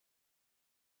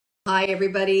Hi,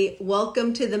 everybody.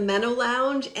 Welcome to the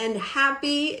MenoLounge and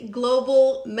happy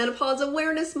Global Menopause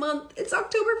Awareness Month. It's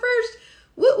October 1st.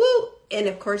 Woo woo. And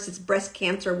of course, it's Breast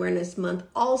Cancer Awareness Month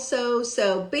also.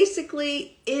 So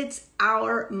basically, it's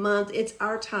our month. It's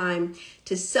our time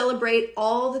to celebrate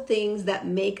all the things that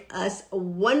make us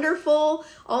wonderful,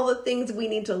 all the things we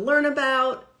need to learn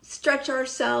about, stretch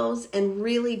ourselves, and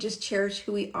really just cherish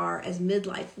who we are as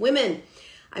midlife women.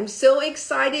 I'm so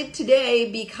excited today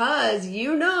because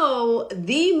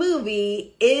the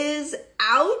movie is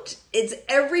out. It's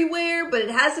everywhere, but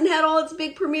it hasn't had all its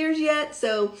big premieres yet.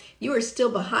 So you are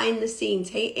still behind the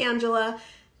scenes. Hey, Angela,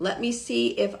 let me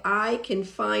see if I can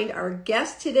find our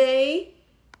guest today,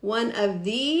 one of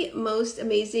the most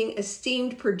amazing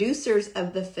esteemed producers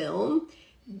of the film,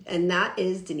 and that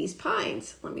is Denise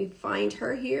Pines. Let me find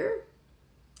her here.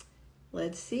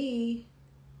 Let's see.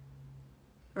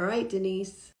 All right,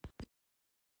 Denise.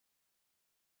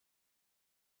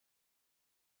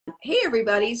 Hey,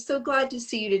 everybody. So glad to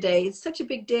see you today. It's such a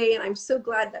big day, and I'm so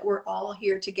glad that we're all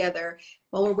here together.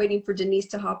 While we're waiting for Denise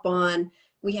to hop on,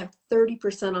 we have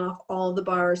 30% off all the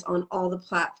bars on all the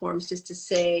platforms, just to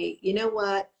say, you know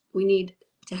what? We need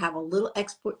to have a little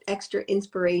extra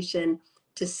inspiration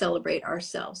to celebrate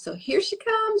ourselves. So here she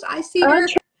comes. I see her.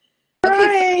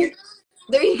 Okay,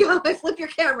 there you go. Flip your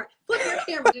camera. Flip your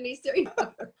camera, Denise. There you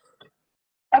go.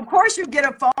 Of course you get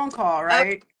a phone call,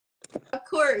 right? Of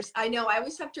course. I know. I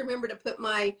always have to remember to put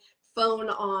my phone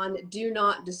on do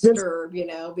not disturb,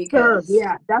 because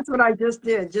yeah, that's what I just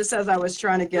did, just as I was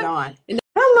trying to get on.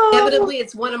 Hello. Inevitably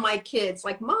it's one of my kids,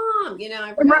 like, Mom,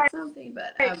 I forgot something,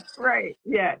 but right.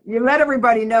 Yeah. You let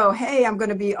everybody know, hey, I'm going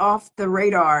to be off the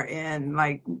radar, and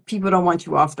like people don't want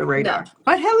you off the radar. No.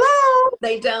 But hello.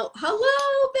 They don't.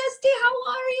 Hello, bestie. How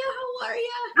are you?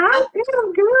 I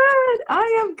am good. I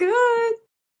am good.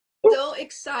 So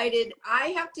excited. I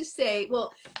have to say,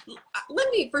 well,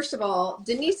 let me, first of all,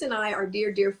 Denise and I are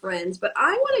dear, dear friends, but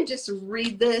I want to just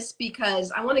read this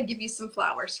because I want to give you some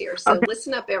flowers here. So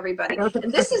listen up, everybody.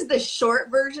 And this is the short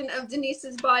version of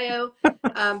Denise's bio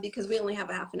because we only have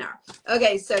a half an hour.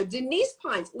 Okay, so Denise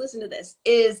Pines, listen to this,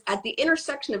 is at the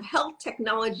intersection of health,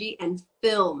 technology, and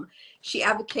film. She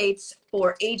advocates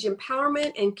for age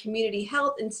empowerment and community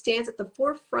health and stands at the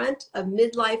forefront of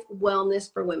midlife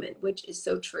wellness for women, which is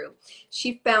so true.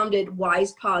 She founded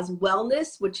Wise Paws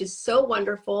Wellness, which is so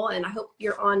wonderful. And I hope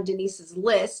you're on Denise's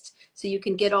list so you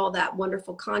can get all that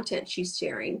wonderful content she's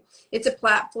sharing. It's a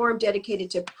platform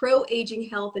dedicated to pro-aging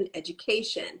health and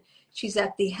education. She's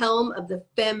at the helm of the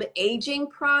Fem Aging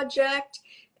Project,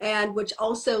 and which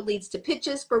also leads to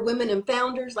pitches for women and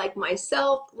founders like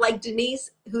myself, like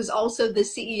Denise, who's also the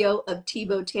CEO of Tea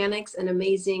Botanics, an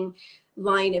amazing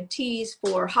line of teas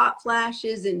for hot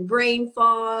flashes and brain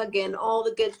fog and all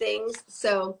the good things.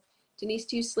 So Denise,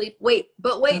 do you sleep? Wait,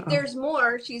 there's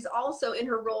more. She's also in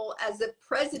her role as the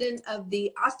president of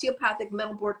the Osteopathic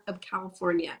Metal Board of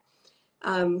California.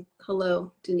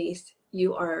 Hello, Denise.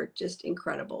 You are just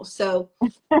incredible. So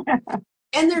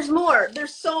and there's more.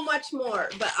 There's so much more.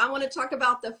 But I want to talk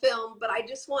about the film. But I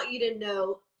just want you to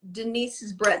know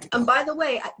Denise's breadth. And by the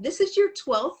way, this is your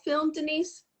 12th film,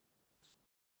 Denise?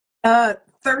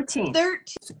 13.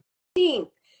 13th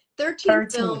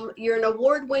film. You're an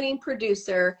award-winning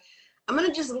producer. I'm going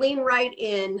to just lean right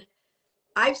in.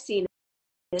 I've seen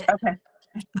it. Okay.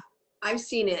 I've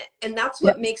seen it. And that's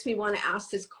what makes me want to ask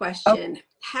this question. Okay.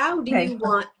 How do you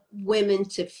want women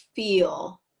to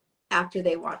feel after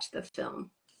they watch the film?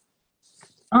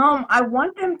 I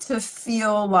want them to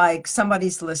feel like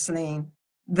somebody's listening,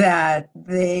 that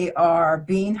they are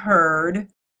being heard,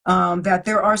 that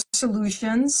there are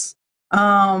solutions,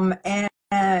 and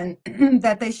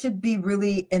that they should be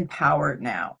really empowered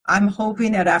now. I'm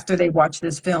hoping that after they watch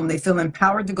this film, they feel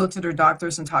empowered to go to their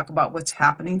doctors and talk about what's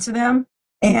happening to them.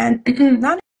 And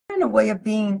not in a way of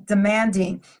being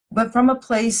demanding, but from a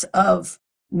place of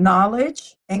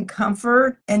knowledge and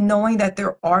comfort and knowing that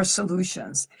there are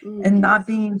solutions, and not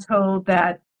being told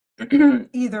that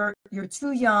either you're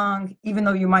too young, even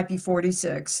though you might be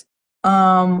 46,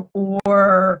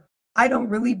 or I don't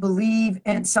really believe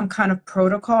in some kind of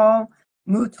protocol,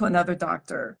 move to another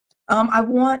doctor.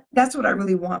 That's what I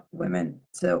really want women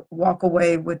to walk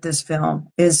away with this film,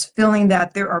 is feeling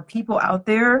that there are people out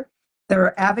there that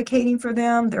are advocating for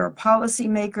them. There are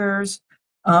policymakers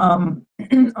on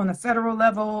a federal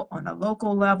level, on a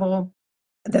local level,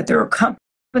 that there are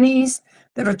companies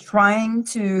that are trying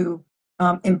to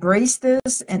embrace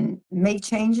this and make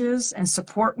changes and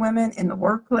support women in the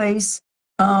workplace,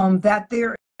 that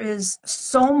there is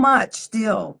so much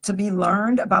still to be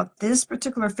learned about this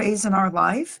particular phase in our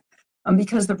life,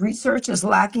 because the research is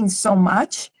lacking so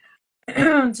much.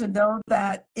 to know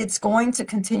that it's going to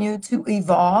continue to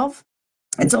evolve.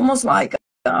 It's almost like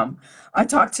I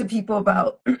talk to people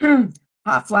about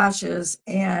hot flashes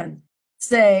and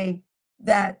say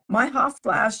that my hot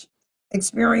flash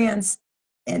experience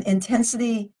and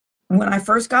intensity when I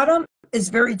first got them is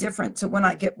very different to when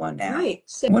I get one now. Right.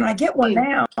 When I get one Same.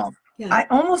 now, Yeah. I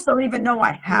almost don't even know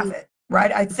I have Mm. it,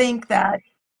 right? I think that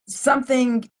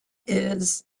something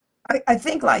is, I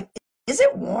think like, is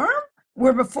it warm?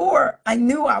 Where before I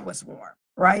knew I was warm,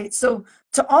 right? So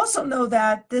to also know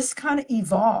that this kind of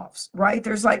evolves, right?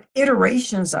 There's like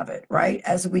iterations of it, right?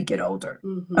 As we get older.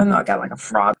 Mm-hmm. I know I got like a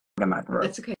frog in my throat.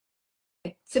 That's okay.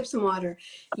 Sip some water.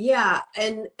 Yeah,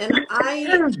 and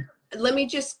I let me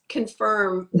just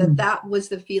confirm that that was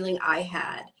the feeling I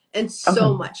had, and so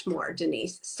Okay. much more,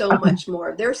 Denise. So Okay. much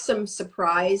more. There's some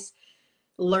surprise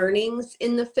learnings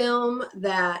in the film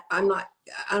that I'm not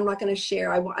going to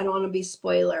share. I don't want to be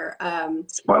spoiler.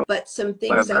 Spoiler But some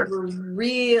things that alert. were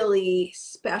really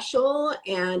special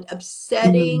and Mm.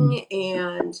 upsetting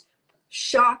and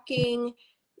shocking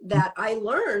that I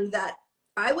learned that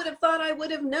I would have thought I would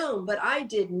have known, but I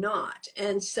did not.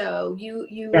 And so you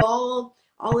Yeah.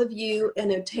 all of you,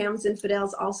 and Tamsin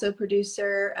Fidel's also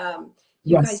producer.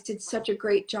 You guys Yes. did such a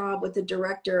great job with the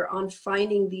director on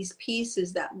finding these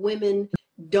pieces that women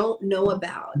don't know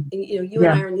about. And, you and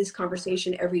Yeah. I are in this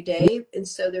conversation every day, and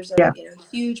so there's a Yeah.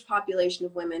 huge population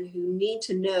of women who need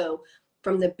to know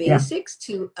from the Yeah. basics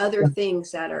to other Yeah.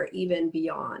 things that are even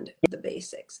beyond the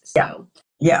basics. Yeah. So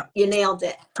Yeah. you nailed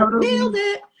it. Totally. Nailed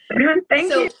it.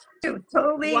 Thank you. So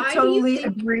Totally, why do you totally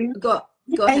think agree. go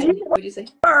And ahead. you What do you say?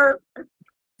 are,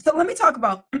 so let me talk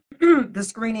about the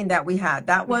screening that we had.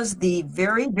 That Yeah. was the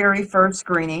very, very first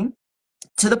screening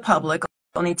to the public.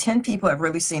 Only 10 people have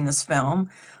really seen this film,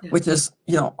 Yeah. which is,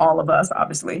 all of us,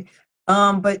 obviously.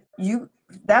 But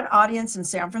that audience in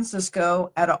San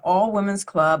Francisco at an all women's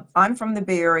club, I'm from the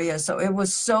Bay Area, so it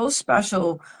was so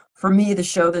special for me to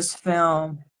show this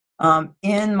film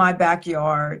in my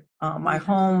backyard, my Yeah.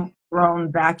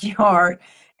 homegrown backyard,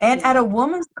 and at Yeah. a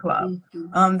women's club.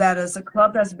 Mm-hmm. That is a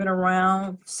club that's been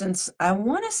around since I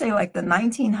want to say like the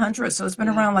 1900s. So it's been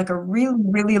Yeah. around like a really,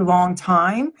 really long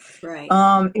time. Right.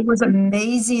 It was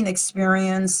amazing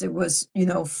experience. It was,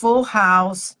 full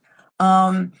house.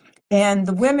 Um, and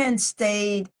the women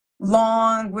stayed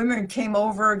long. Women came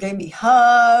over, gave me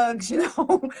hugs, I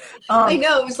Um,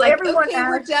 know. It was like, everyone okay,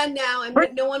 we're asked, done now. And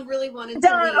 "We're no one really wanted to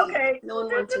done, leave. okay." No one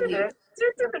wanted to leave.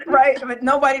 Right. But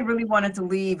nobody really wanted to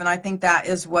leave. And I think that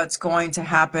is what's going to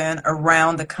happen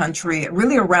around the country,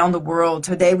 really around the world.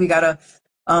 Today, we got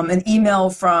an email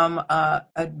from a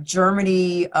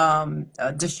Germany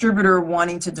a distributor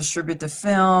wanting to distribute the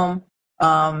film.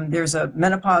 There's a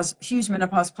huge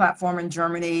menopause platform in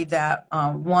Germany that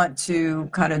want to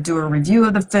kind of do a review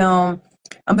of the film.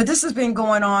 But this has been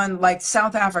going on like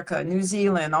South Africa, New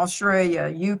Zealand, Australia,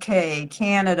 UK,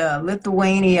 Canada,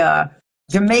 Lithuania,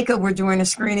 Jamaica. We're doing a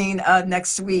screening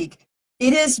next week.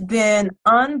 It has been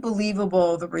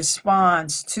unbelievable, the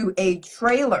response to a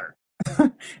trailer.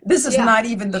 This is Yeah. not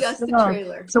even the Just the film.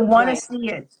 trailer. So want to Right. see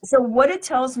it. So what it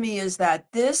tells me is that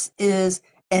this is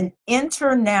an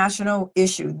international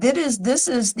issue. This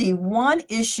is the one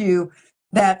issue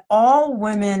that all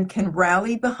women can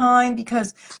rally behind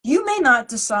because you may not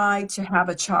decide to have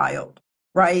a child,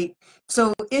 right?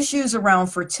 So issues around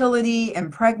fertility and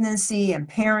pregnancy and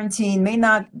parenting may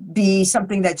not be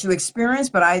something that you experience,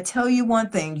 but I tell you one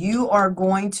thing, you are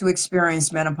going to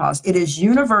experience menopause. It is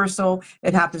universal.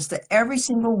 It happens to every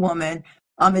single woman.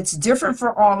 It's different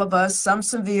for all of us, some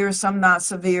severe, some not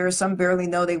severe, some barely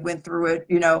know they went through it.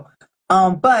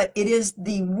 But it is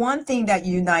the one thing that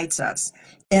unites us.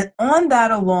 And on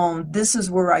that alone, this is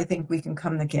where I think we can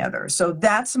come together. So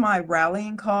that's my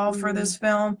rallying call for Mm, this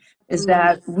film is mm.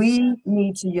 that we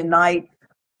need to unite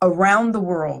around the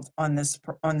world on this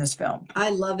film. I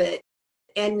love it.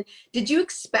 And did you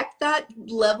expect that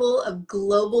level of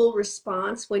global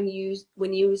response when you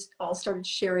all started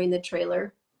sharing the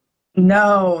trailer?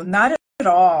 No, not at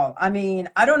all. I mean,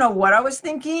 I don't know what I was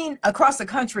thinking. Across the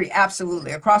country,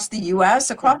 absolutely. Across the US,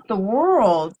 Yeah. across the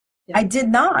world, Yeah. I did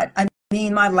not. I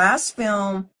mean, my last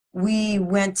film, we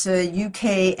went to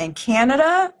UK and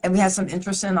Canada, and we had some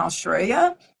interest in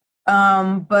Australia,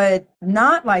 but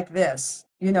not like this.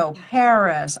 Yeah.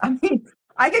 Paris. I mean,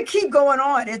 I could keep going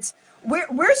on.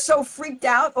 We're so freaked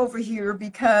out over here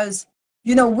because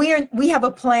we have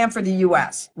a plan for the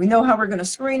US. We know how we're going to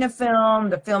screen a film.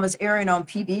 The film is airing on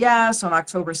PBS on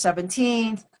October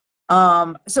 17th.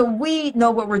 So we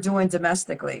know what we're doing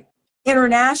domestically.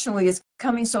 Internationally, it's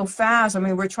coming so fast. I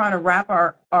mean, we're trying to wrap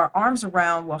our arms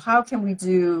around, well, how can we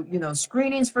do,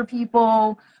 screenings for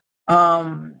people?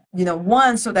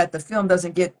 One, so that the film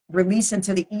doesn't get released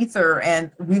into the ether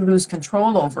and we lose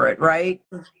control over it, right?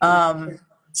 Um,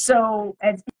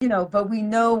 but we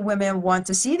know women want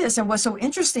to see this. And what's so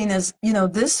interesting is,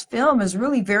 this film is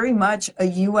really very much a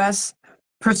U.S.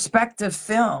 perspective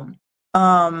film.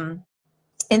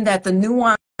 In that the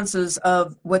nuances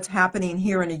of what's happening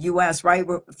here in the U.S., right?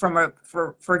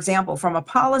 For example, from a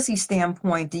policy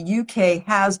standpoint, the U.K.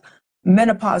 has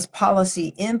menopause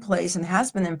policy in place and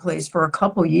has been in place for a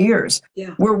couple years,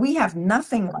 where we have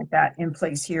nothing like that in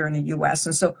place here in the U.S.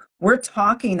 And so we're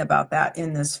talking about that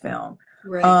in this film,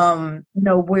 Right.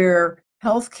 where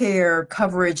healthcare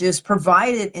coverage is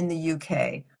provided in the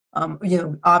U.K.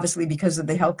 Obviously because of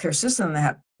the healthcare system that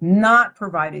have not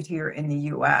provided here in the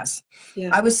U.S.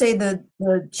 Yeah. I would say the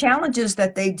challenges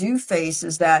that they do face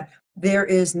is that there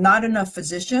is not enough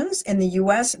physicians in the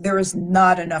US. There is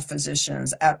not enough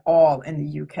physicians at all in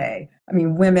the UK. I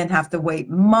mean, women have to wait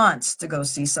months to go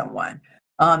see someone.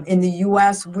 In the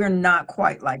US, we're not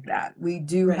quite like that. We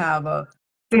do have a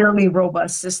fairly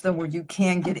robust system where you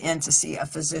can get in to see a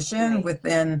physician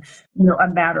within, a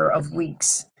matter of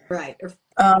weeks. Right. Or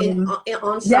Um, yeah,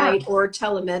 on-site or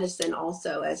telemedicine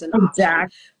also as an option.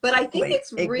 exactly, But I think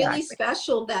it's really exactly.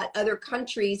 special that other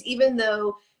countries, even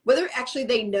though whether actually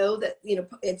they know that,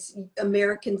 it's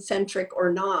American centric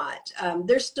or not,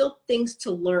 there's still things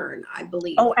to learn, I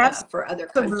believe, Oh, for other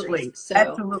countries. absolutely. So,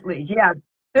 Absolutely. Yeah.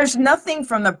 There's nothing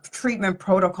from the treatment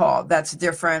protocol that's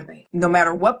different right, no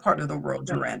matter what part of the world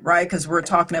you're right, in, right? Because we're right,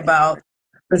 talking about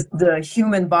the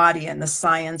human body and the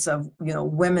science of,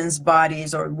 women's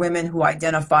bodies or women who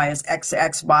identify as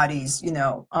XX bodies.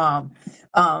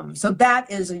 So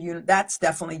that's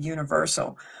definitely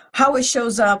universal. How it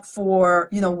shows up for,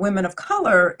 women of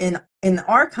color in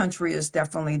our country is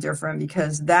definitely different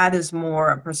because that is more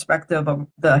a perspective of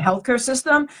the healthcare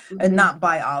system and not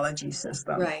biology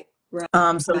system. right,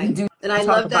 right, So we right. do And I talk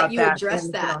love that about you that address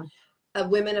in the that. film.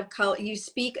 Women of color, you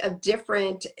speak of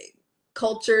different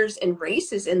cultures and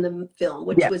races in the film,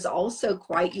 which was Yes. also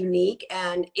quite unique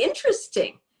and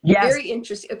interesting. Yes. Very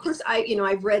interesting. Of course,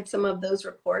 I've read some of those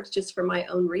reports just for my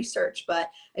own research, but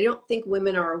I don't think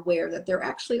women are aware that there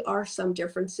actually are some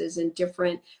differences in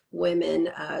different women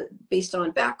based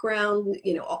on background,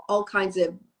 all kinds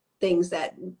of things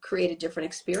that create a different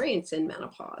experience in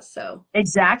menopause. So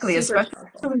Exactly, super especially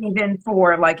powerful. even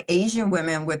for like Asian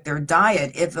women with their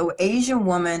diet. If the Asian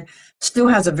woman still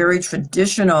has a very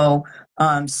traditional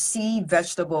sea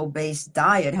vegetable based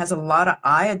diet, has a lot of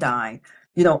iodine.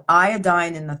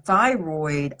 Iodine in the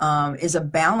thyroid is a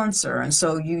balancer, and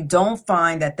so you don't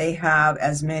find that they have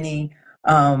as many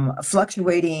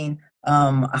fluctuating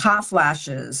hot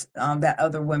flashes that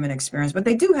other women experience, but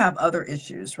they do have other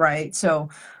issues, right? So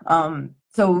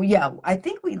yeah, I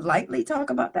think we lightly talk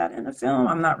about that in the film.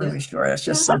 I'm not Yeah. really sure. It's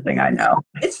Yeah. just something I know.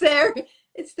 It's there.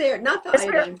 It's there. Not the It's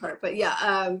there. iodine part, but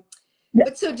yeah. Yeah.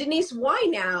 But so Denise, why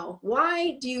now?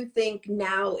 Why do you think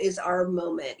now is our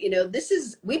moment?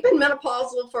 We've been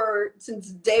menopausal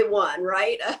since day one,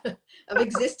 right? Of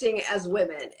existing as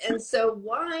women. And so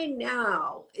why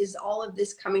now is all of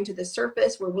this coming to the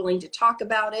surface? We're willing to talk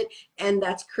about it, and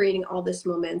that's creating all this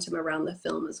momentum around the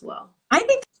film as well. I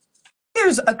think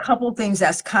there's a couple things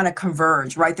that's kind of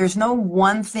converge, right? There's no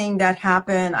one thing that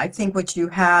happened. I think what you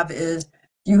have is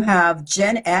you have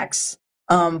Gen X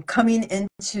coming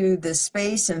into this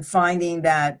space and finding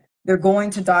that they're going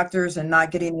to doctors and not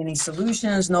getting any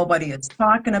solutions. Nobody is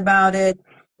talking about it.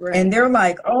 And Right. they're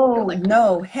like, They're oh, like,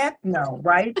 no, heck no,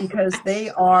 right? Because they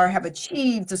have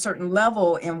achieved a certain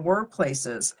level in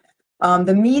workplaces.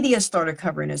 The media started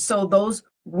covering it. So those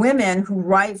women who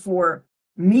write for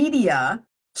media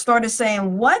started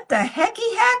saying, what the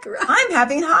hecky heck? I'm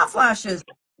having hot flashes.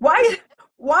 Why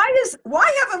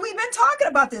haven't we been talking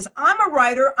about this? I'm a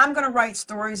writer. I'm going to write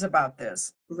stories about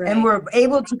this. And right. we're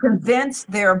able to convince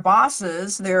their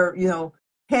bosses, their,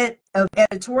 head of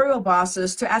editorial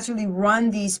bosses to actually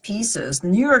run these pieces. The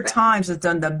New York Right. Times has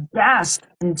done the best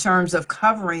in terms of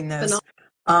covering this in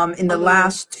the Phenomenal.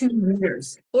 last 2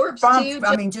 years. Forbes too,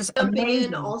 I mean, just jumping in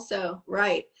amazing. also,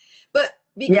 right? But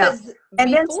Yeah. because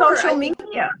And then before, social I think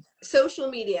media. social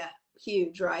media,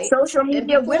 huge, right? Social And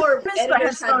media, women before, have editors had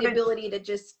the started. ability to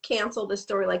just cancel the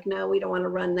story, like, no, we don't want to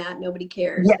run that, nobody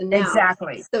cares. Yeah, And now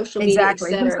exactly. social media,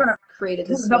 Exactly. etc., created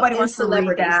this as well, Nobody and wants to read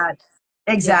celebrities. that.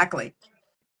 Yeah. Exactly.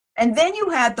 And then you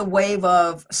had the wave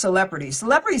of celebrities.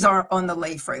 Celebrities are on the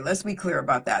late fray. Let's be clear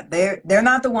about that. They're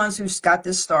not the ones who got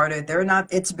this started. They're not.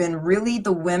 It's been really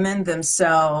the women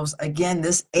themselves. Again,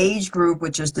 this age group,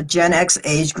 which is the Gen X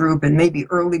age group and maybe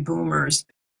early boomers,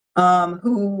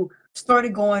 who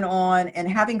started going on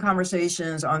and having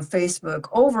conversations on Facebook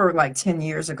over like 10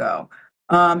 years ago.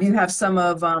 You have some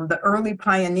of the early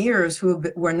pioneers who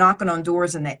were knocking on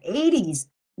doors in the 80s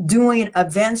doing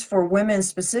events for women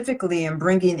specifically and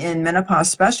bringing in menopause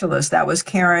specialists. That was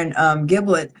Karen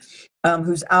Giblett,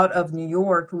 who's out of New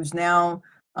York, who's now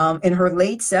in her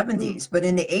late 70s. But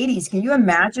in the 80s, can you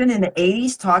imagine in the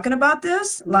 80s talking about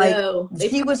this? Like No, they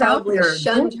she was out probably there,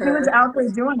 shunned she was her. out there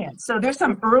doing it. So there's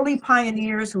some early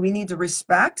pioneers who we need to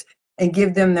respect and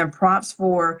give them their props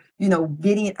for,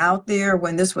 getting out there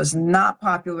when this was not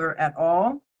popular at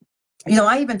all.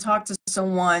 I even talked to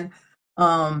someone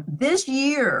this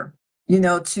year,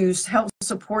 to help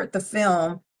support the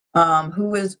film,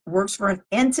 who works for an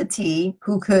entity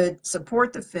who could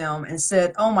support the film and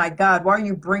said, "Oh my God, why are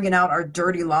you bringing out our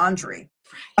dirty laundry?"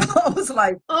 I was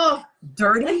like, Oh,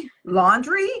 "Dirty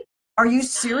laundry? Are you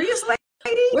serious, lady?"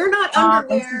 we're not And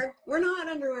underwear. We're not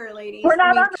underwear, ladies. we're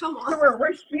I not mean, come on.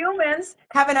 we're humans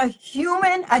having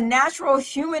a natural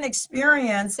human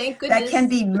experience Thank that can goodness.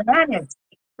 be managed.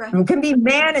 Right. It can be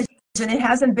managed, and it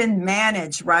hasn't been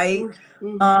managed, right?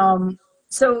 Mm-hmm. Um,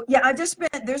 so yeah,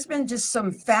 there's been just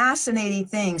some fascinating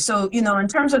things. So, in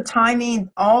terms of timing,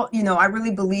 I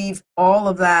really believe all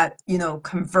of that,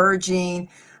 converging,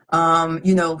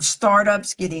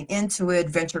 startups getting into it,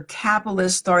 venture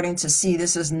capitalists starting to see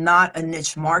this is not a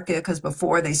niche market because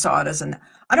before they saw it as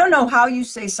I don't know how you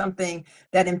say something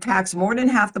that impacts more than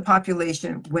half the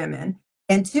population, women,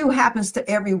 and two happens to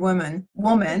every woman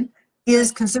is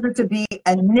Right. considered to be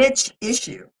a niche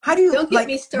issue. How do you Don't get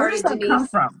me where does started, that come Denise.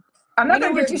 from? I'm You not know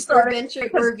going to get you we're started venture,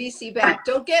 because we're VC back.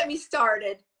 Don't get me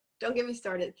started. Don't get me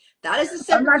started. That is a I'm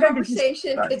separate not going to get you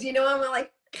conversation started. because I'm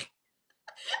like,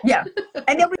 Yeah.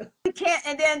 And then we can't,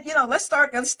 and then, let's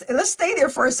stay there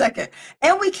for a second.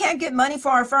 And we can't get money for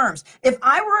our firms. If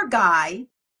I were a guy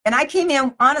and I came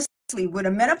in honestly with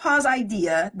a menopause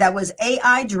idea that was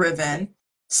AI driven,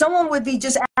 someone would be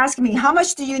just asking me, how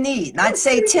much do you need? And I'd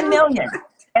say there you 10 go. million.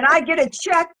 And I get a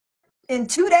check in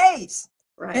 2 days,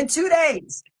 Right.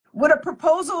 with a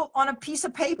proposal on a piece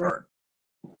of paper,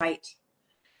 Right.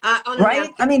 On a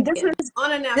right? I napkin. mean,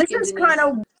 On a this napkin, is kind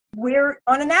Denise. of we're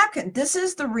on a napkin. This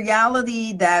is the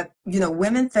reality that,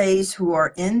 women face who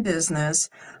are in business,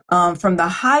 from the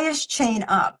highest chain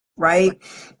up, Right.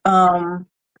 right?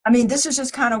 I mean, this is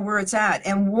just kind of where it's at.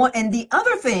 And the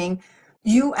other thing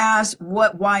you asked,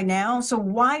 why now? So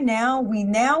why now? We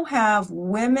now have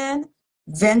women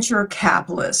venture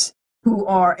capitalists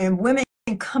and women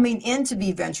coming in to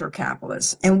be venture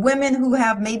capitalists, and women who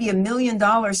have maybe $1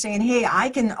 million saying, "Hey, I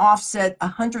can offset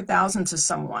 100,000 to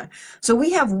someone." So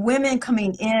we have women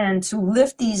coming in to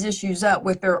lift these issues up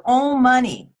with their own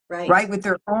money, Right. right? With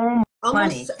their own Almost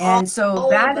money. And so all of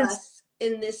that is us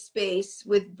in this space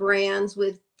with brands,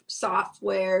 with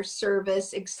software,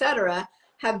 service, etc.,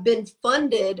 have been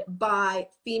funded by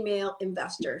female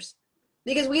investors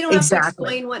because we don't have to exactly.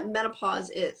 explain what menopause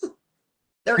is.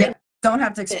 They're Yeah. in Don't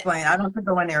have to it. explain. I don't have to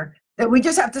go in there. That we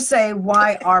just have to say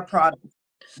why Okay. our product,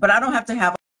 but I don't have to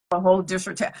have a whole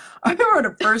dissertation. I remember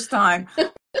the first time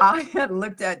I had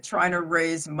looked at trying to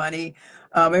raise money.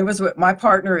 It was with my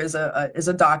partner is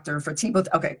a doctor for T.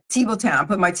 Okay, T. Botanics. I'll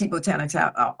put my T. Botanics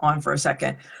on for a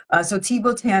second. So T.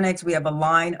 Botanics, we have a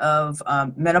line of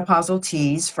menopausal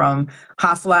teas from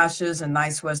hot flashes and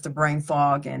night sweats to brain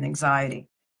fog and anxiety.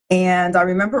 And I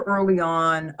remember early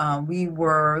on, we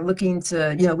were looking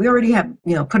to, we already have,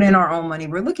 put in our own money.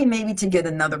 We're looking maybe to get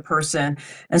another person.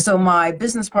 And so my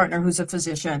business partner, who's a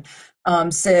physician,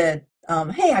 said,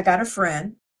 "Hey, I got a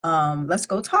friend. Let's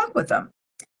go talk with them."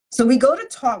 So we go to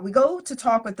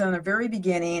talk with them in the very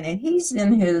beginning, and he's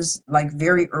in his like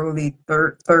very early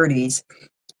 30s.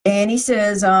 And he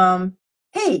says,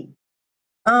 "Hey,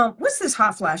 what's this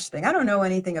hot flash thing? I don't know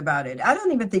anything about it. I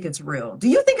don't even think it's real. Do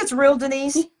you think it's real,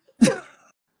 Denise?"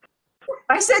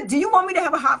 I said, "Do you want me to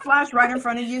have a hot flash right in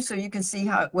front of you so you can see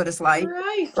what it's like?"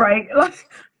 Right. Right? Like,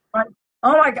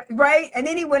 oh my God, right? And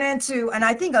then he went into, and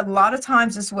I think a lot of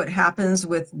times this is what happens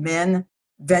with men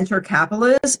venture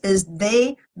capitalists is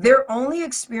their only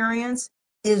experience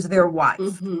is their wife.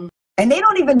 Mm-hmm. And they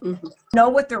don't even Mm-hmm. know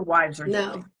what their wives are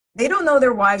No. doing. They don't know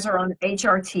their wives are on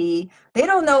HRT. They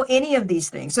don't know any of these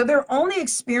things. So their only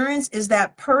experience is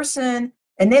that person,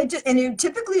 and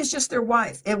typically it's just their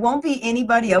wife. It won't be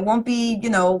anybody. It won't be,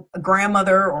 a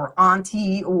grandmother or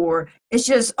auntie, or it's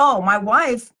just, oh, my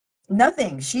wife,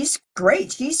 nothing. She's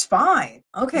great. She's fine.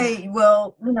 Yeah. Okay,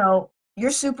 well, you're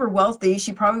super wealthy.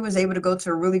 She probably was able to go to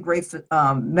a really great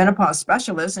menopause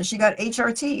specialist, and she got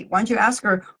HRT. Why don't you ask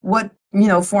her what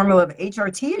formula of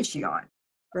HRT is she on?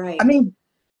 I Right. mean,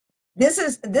 this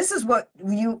is what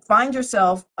you find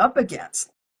yourself up against,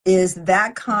 is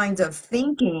that kind of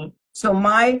thinking. So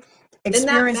And that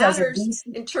experience as a matters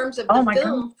DC. in terms of Oh the my God,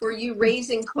 film for you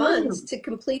raising tell funds you. to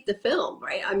complete the film,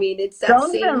 right? I mean, it's that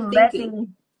Don't same even let thinking. me,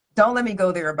 don't let me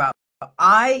go there about,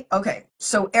 okay,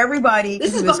 so everybody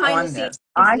This is who is behind the on scenes, this,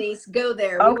 Denise. Go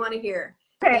there. We okay, want to hear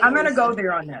I'm behind going the to go scenes.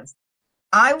 there on this.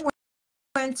 I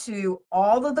went to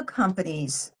all of the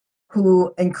companies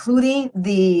who, including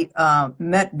the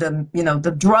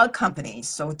drug companies.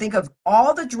 So think of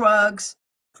all the drugs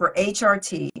for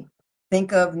HRT.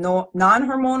 Think of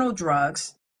non-hormonal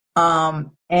drugs,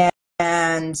 and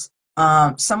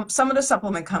some of the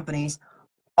supplement companies.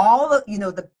 All of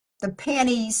the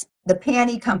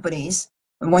panty companies.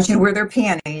 I want you to wear their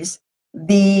panties.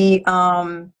 The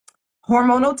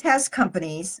hormonal test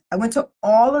companies. I went to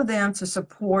all of them to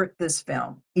support this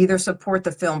film, either support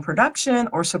the film production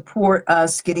or support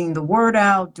us getting the word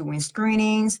out, doing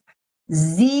screenings.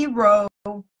 Zero,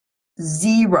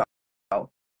 zero.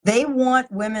 They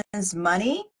want women's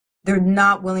money. They're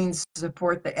not willing to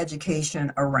support the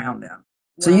education around them.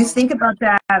 So you Wow. think about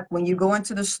that when you go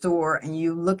into the store and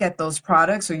you look at those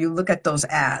products or you look at those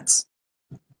ads.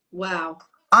 Wow.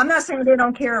 I'm not saying they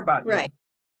don't care about Right. you.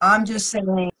 I'm just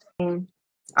saying,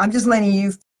 I'm just letting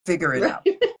you figure it Right. out.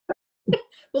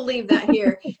 We'll leave that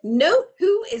here. Note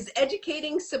who is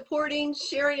educating, supporting,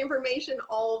 sharing information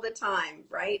all the time,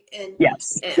 right?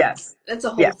 Yes, And yes, that's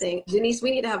a whole yes, thing. Denise,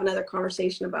 we need to have another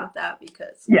conversation about that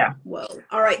because, yeah. whoa.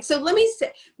 All right. So let me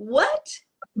say, what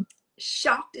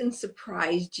shocked and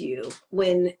surprised you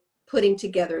when putting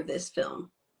together this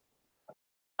film?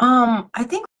 I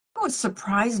think what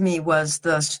surprised me was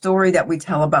the story that we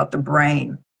tell about the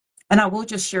brain. And I will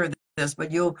just share this,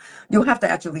 but you'll have to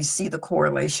actually see the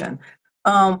correlation.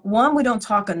 One, we don't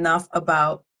talk enough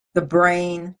about the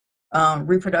brain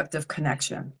reproductive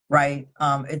connection, right?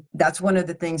 That's one of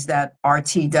the things that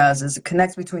RT does is it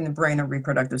connects between the brain and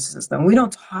reproductive system. We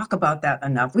don't talk about that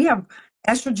enough. We have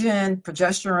estrogen,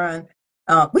 progesterone,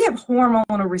 we have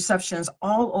hormonal receptions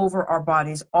all over our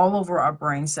bodies, all over our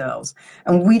brain cells.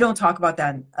 And we don't talk about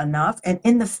that enough. And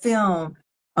in the film,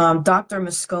 Dr.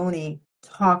 Mosconi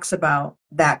talks about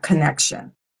that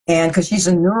connection. And because she's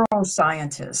a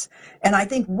neuroscientist. And I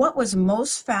think what was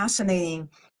most fascinating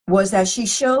was that she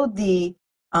showed the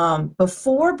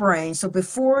before brain. So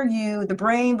the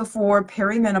brain before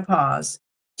perimenopause.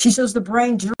 She shows the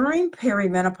brain during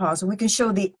perimenopause, and we can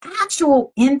show the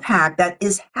actual impact that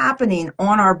is happening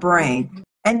on our brain.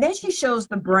 And then she shows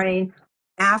the brain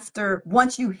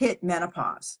once you hit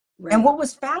menopause. Right. And what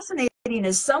was fascinating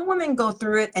is some women go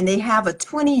through it and they have a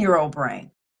 20-year-old brain.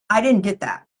 I didn't get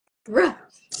that. Right.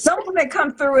 Some women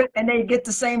come through it and they get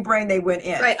the same brain they went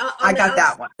in. Right. On I the got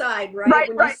that one. outside, right? When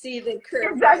you Right. see the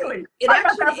curve, Exactly. right? It I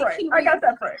got actually, that it brain. can I be, got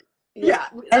that brain. yeah.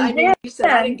 I And know you said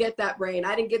I didn't then get that brain.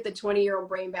 I didn't get the 20-year-old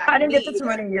brain back. I didn't Me get the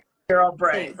either. 20-year-old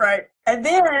brain, Same. right? And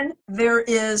then there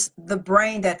is the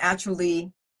brain that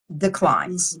actually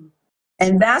declines. Mm-hmm.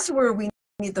 And that's where we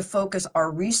need to focus our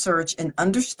research and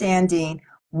understanding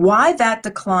why that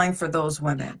decline for those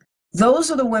women.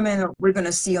 Those are the women that we're going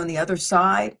to see on the other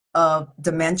side of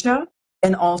dementia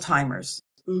and Alzheimer's.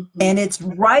 Mm-hmm. And it's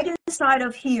right inside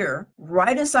of here,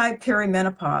 right inside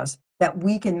perimenopause, that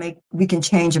we can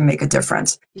change and make a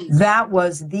difference. Mm-hmm. That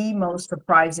was the most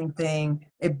surprising thing.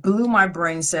 It blew my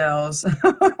brain cells.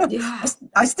 Yeah.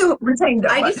 I still retain them,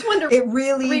 I but just want to it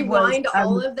really was. rewind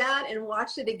all of that and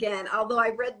watch it again. Although I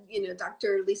read,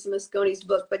 Dr. Lisa Mosconi's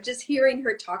book, but just hearing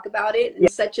her talk about it in Yeah,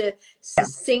 such a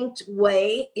succinct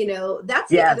way,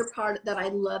 that's the other yes, part that I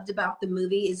loved about the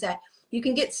movie is that you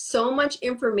can get so much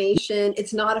information.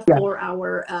 It's not a yeah.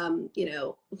 4-hour,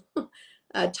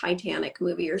 a Titanic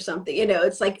movie or something.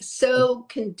 It's like so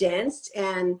condensed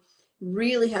and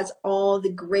really has all the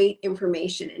great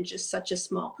information in just such a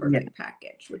small, Yeah. perfect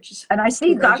package, which is And I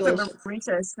see Dr.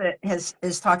 congratulations. Marisa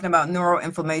is talking about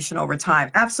neuroinflammation over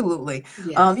time. Absolutely.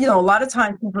 Yes. A lot of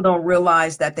times people don't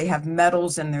realize that they have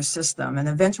metals in their system, and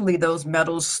eventually those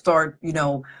metals start,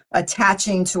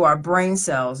 attaching to our brain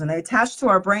cells, and they attach to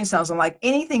our brain cells. And like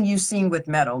anything you've seen with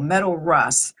metal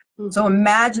rusts. So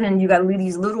imagine you got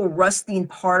these little rusting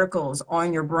particles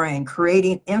on your brain,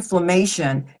 creating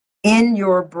inflammation in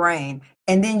your brain,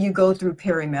 and then you go through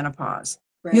perimenopause.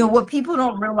 Right. What people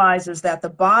don't realize is that the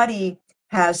body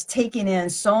has taken in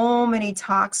so many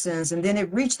toxins, and then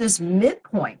it reached this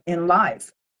midpoint in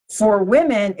life. For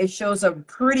women, it shows up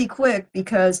pretty quick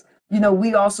because,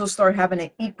 we also start having an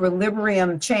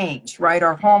equilibrium change, right?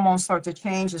 Our hormones start to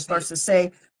change. It starts to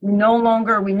say, we no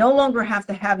longer have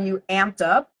to have you amped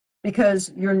up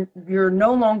because you're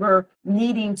no longer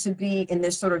needing to be in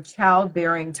this sort of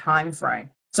childbearing time frame.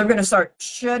 So we're going to start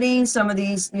shutting some of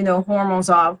these, hormones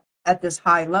off at this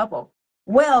high level.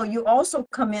 well, you also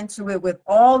come into it with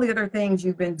all the other things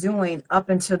you've been doing up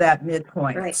until that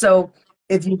midpoint. Right. So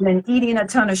if you've been eating a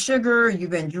ton of sugar,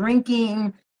 you've been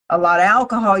drinking a lot of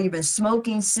alcohol, you've been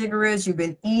smoking cigarettes, you've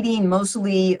been eating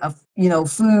mostly,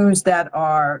 foods that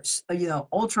are,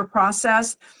 ultra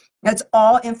processed. That's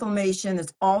all inflammation.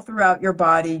 It's all throughout your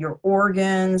body, your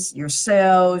organs, your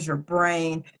cells, your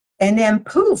brain. And then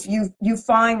poof, you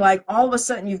find like all of a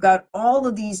sudden you've got all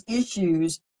of these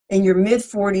issues in your mid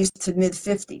 40s to mid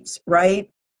 50s,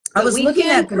 right? But I was looking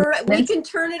at the we can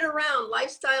turn it around.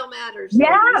 Lifestyle matters,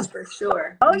 yeah. ladies, for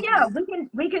sure. Oh yeah,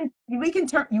 we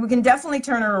can definitely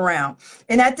turn it around.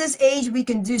 And at this age, we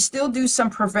can still do some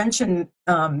prevention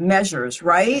measures,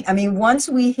 right? I mean, once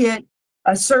we hit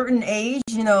a certain age,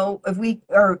 if we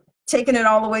are taking it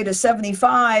all the way to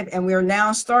 75 and we're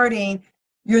now starting,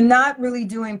 you're not really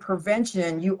doing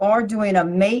prevention. You are doing a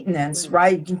maintenance,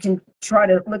 right? You can try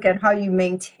to look at how you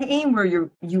maintain where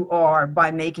you are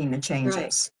by making the changes.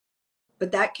 Right.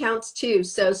 But that counts too.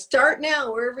 So start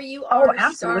now, wherever you Oh, are.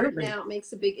 absolutely. Start now. It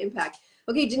makes a big impact.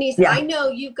 Okay, Denise, Yeah. I know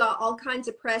you've got all kinds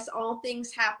of press, all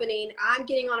things happening. I'm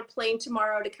getting on a plane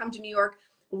tomorrow to come to New York,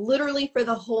 literally for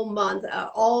the whole month.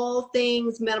 All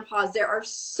things menopause. There are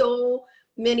so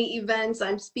many events.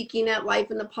 I'm speaking at Life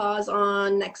in the Pause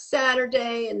on next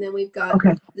Saturday, and then we've got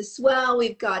the Swell.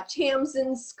 We've got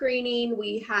Tamsin's screening.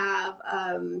 We have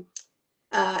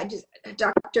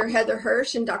Dr. Heather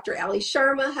Hirsch and Dr. Ali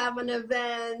Sharma have an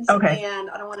event, and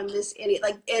I don't want to miss any.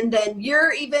 And then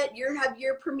your event, you have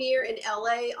your premiere in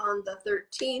LA on the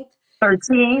 13th.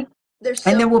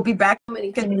 And then we'll be back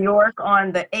in New York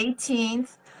on the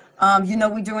 18th.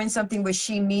 We're doing something with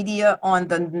She Media on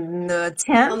the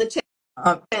 10th. On the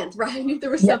 10th, right? I knew there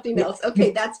was something else.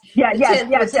 Okay, that's the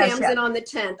 10th with Tamsin on the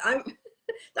 10th.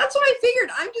 That's what I figured.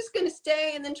 I'm just going to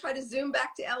stay and then try to zoom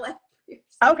back to LA.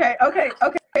 Okay,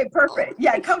 perfect.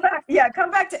 Yeah, come back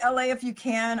to LA if you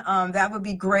can. That would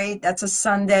be great. That's a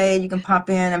Sunday. You can pop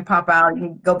in and pop out. You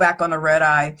can go back on a red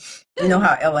eye. You know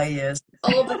how LA is.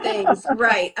 All the things,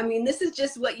 right. I mean, this is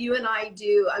just what you and I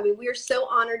do. I mean, we are so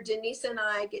honored. Denise and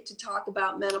I get to talk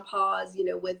about menopause,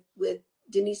 with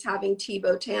Denise having Tea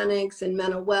Botanics and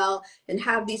MenoWell, and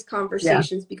have these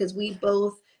conversations because we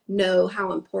both know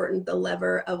how important the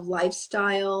lever of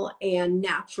lifestyle and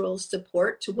natural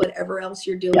support to whatever else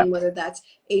you're doing, whether that's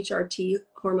HRT,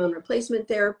 hormone replacement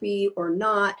therapy, or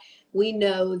not. We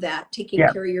know that taking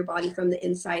care of your body from the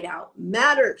inside out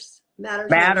matters.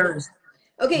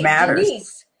 Okay,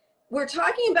 Denise, we're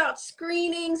talking about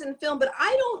screenings and film, but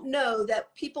I don't know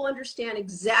that people understand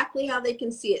exactly how they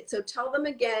can see it. So tell them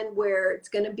again where it's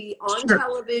going to be on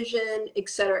television, et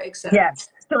cetera, et cetera. Yes.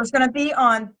 So it's going to be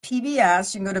on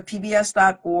PBS. You can go to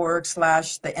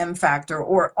pbs.org/the M Factor,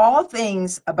 or all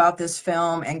things about this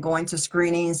film and going to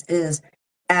screenings is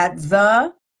at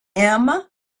the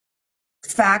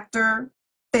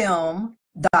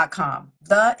mfactorfilm.com.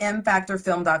 The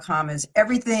mfactorfilm.com is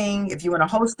everything. If you want to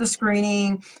host the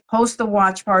screening, host a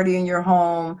watch party in your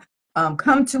home,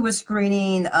 come to a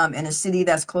screening in a city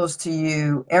that's close to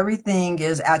you, everything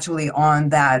is actually on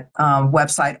that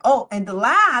website. Oh, and the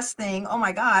last thing, oh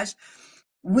my gosh,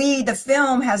 the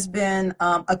film has been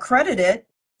accredited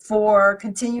for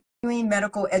continuing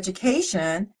medical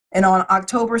education. And on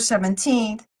October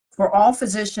 17th, for all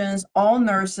physicians, all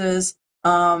nurses,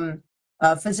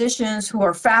 physicians who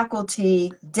are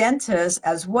faculty, dentists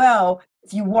as well,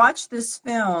 if you watch this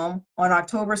film on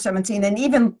October 17th, and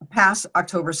even past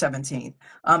October 17th,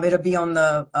 it'll be on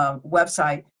the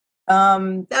website.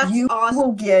 That's you awesome.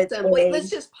 Will get Wait, let's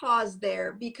just pause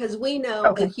there, because we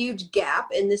know a huge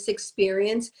gap in this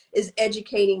experience is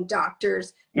educating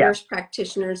doctors, nurse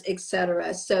practitioners,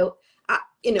 etc. So,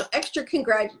 extra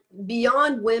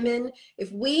beyond women,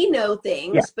 if we know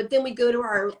things, but then we go to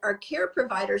our care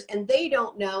providers and they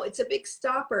don't know, it's a big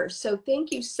stopper. So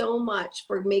thank you so much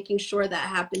for making sure that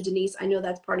happened, Denise. I know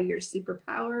that's part of your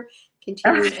superpower,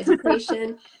 continuing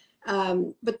education.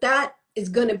 But that is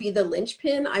going to be the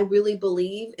linchpin, I really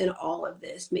believe, in all of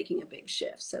this, making a big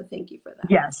shift. So thank you for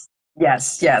that.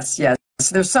 Yes.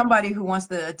 There's somebody who wants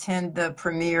to attend the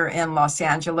premiere in Los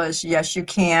Angeles. Yes, you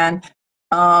can.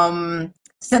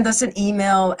 Send us an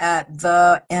email at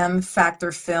the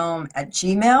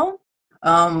mfactorfilm@gmail.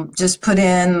 Just put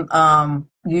in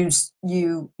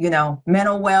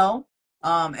MenoWell,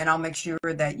 and I'll make sure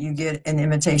that you get an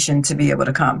invitation to be able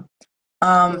to come.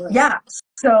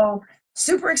 So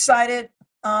super excited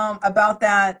about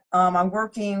that. I'm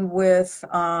working with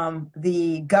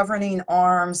the governing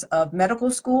arms of medical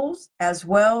schools as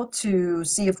well to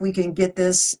see if we can get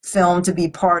this film to be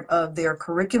part of their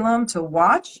curriculum to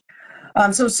watch.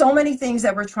 So many things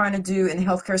that we're trying to do in the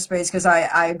healthcare space, because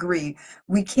I agree.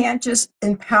 We can't just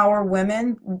empower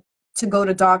women to go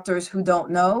to doctors who don't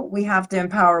know. We have to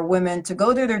empower women to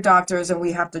go to their doctors, and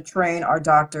we have to train our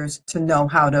doctors to know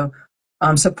how to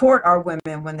support our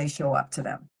women when they show up to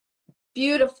them.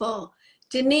 Beautiful.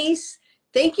 Denise,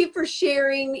 thank you for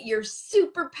sharing your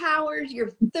superpowers,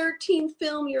 your 13th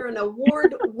film. You're an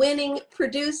award-winning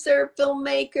producer,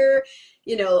 filmmaker,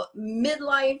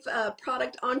 midlife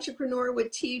product entrepreneur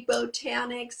with T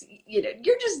Botanics.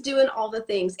 You're just doing all the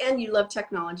things, and you love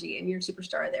technology, and you're a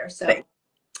superstar there. So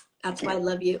that's why I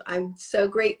love you. I'm so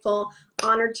grateful,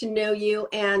 honored to know you,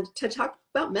 and to talk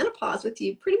about menopause with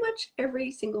you pretty much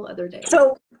every single other day.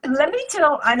 So let me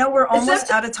tell, I know we're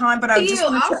almost out of time, but I just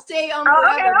want to I'll stay on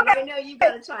forever, but I know you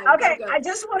got a time. Okay, Go. I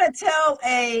just want to tell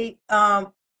a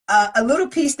little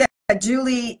piece that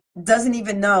Julie doesn't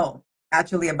even know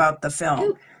actually about the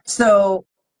film. So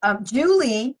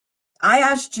Julie,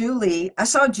 I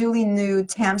saw Julie knew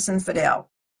Tamsin Fidel,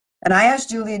 and I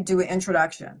asked Julie to do an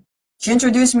introduction. She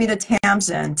introduced me to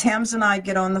Tamsin. Tamsin and I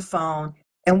get on the phone,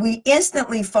 and we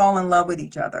instantly fall in love with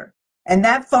each other. And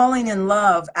that falling in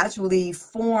love actually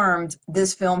formed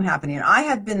this film happening. I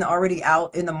had been already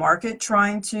out in the market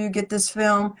trying to get this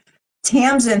film.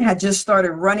 Tamsin had just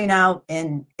started running out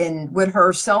in with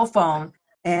her cell phone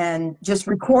and just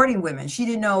recording women. She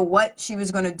didn't know what she was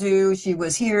going to do. She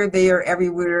was here, there,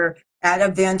 everywhere, at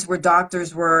events where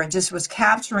doctors were, and just was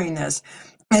capturing this.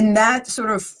 And that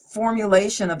sort of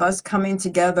formulation of us coming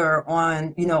together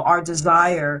on, our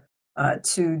desire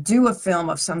to do a film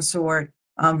of some sort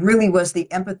really was the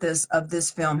impetus of this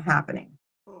film happening.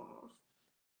 Well,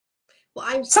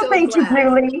 I'm so thank glad. you,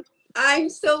 Julie. I'm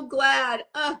so glad.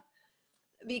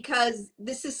 Because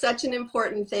this is such an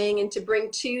important thing, and to bring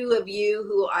two of you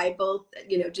who I both,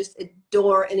 just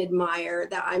adore and admire,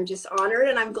 that I'm just honored,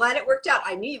 and I'm glad it worked out.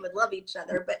 I knew you would love each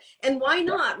other, and why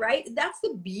not, right? That's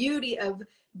the beauty of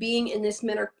being in this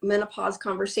menopause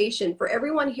conversation. For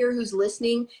everyone here who's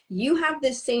listening, you have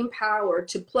this same power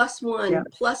to +1,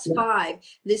 +5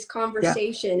 this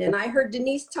conversation. And I heard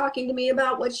Denise talking to me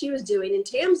about what she was doing in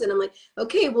Tamsin. I'm like,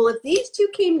 okay, well, if these two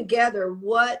came together,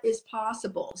 what is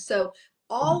possible? So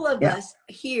all of us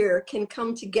here can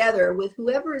come together with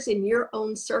whoever is in your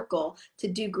own circle to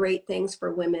do great things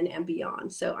for women and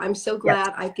beyond. So I'm so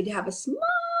glad I could have a small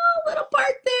little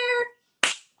part there.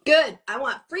 Good. I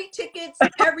want free tickets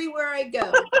everywhere I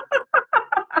go.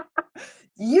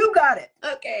 You got it.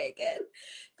 Okay, good.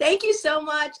 Thank you so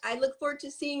much. I look forward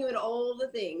to seeing you at all the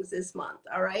things this month.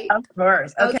 All right. Of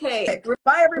course. Okay.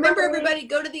 Bye, everybody. Remember, everybody,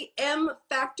 go to the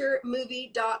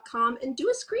mfactormovie.com and do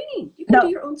a screening. You can do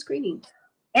your own screening.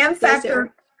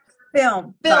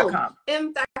 mfactorfilm.com.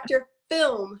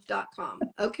 mfactorfilm.com.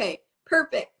 Okay,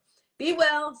 perfect. Be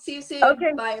well. See you soon.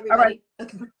 Okay. Bye, everybody. All right.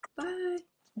 Okay. Bye.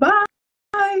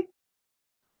 Bye.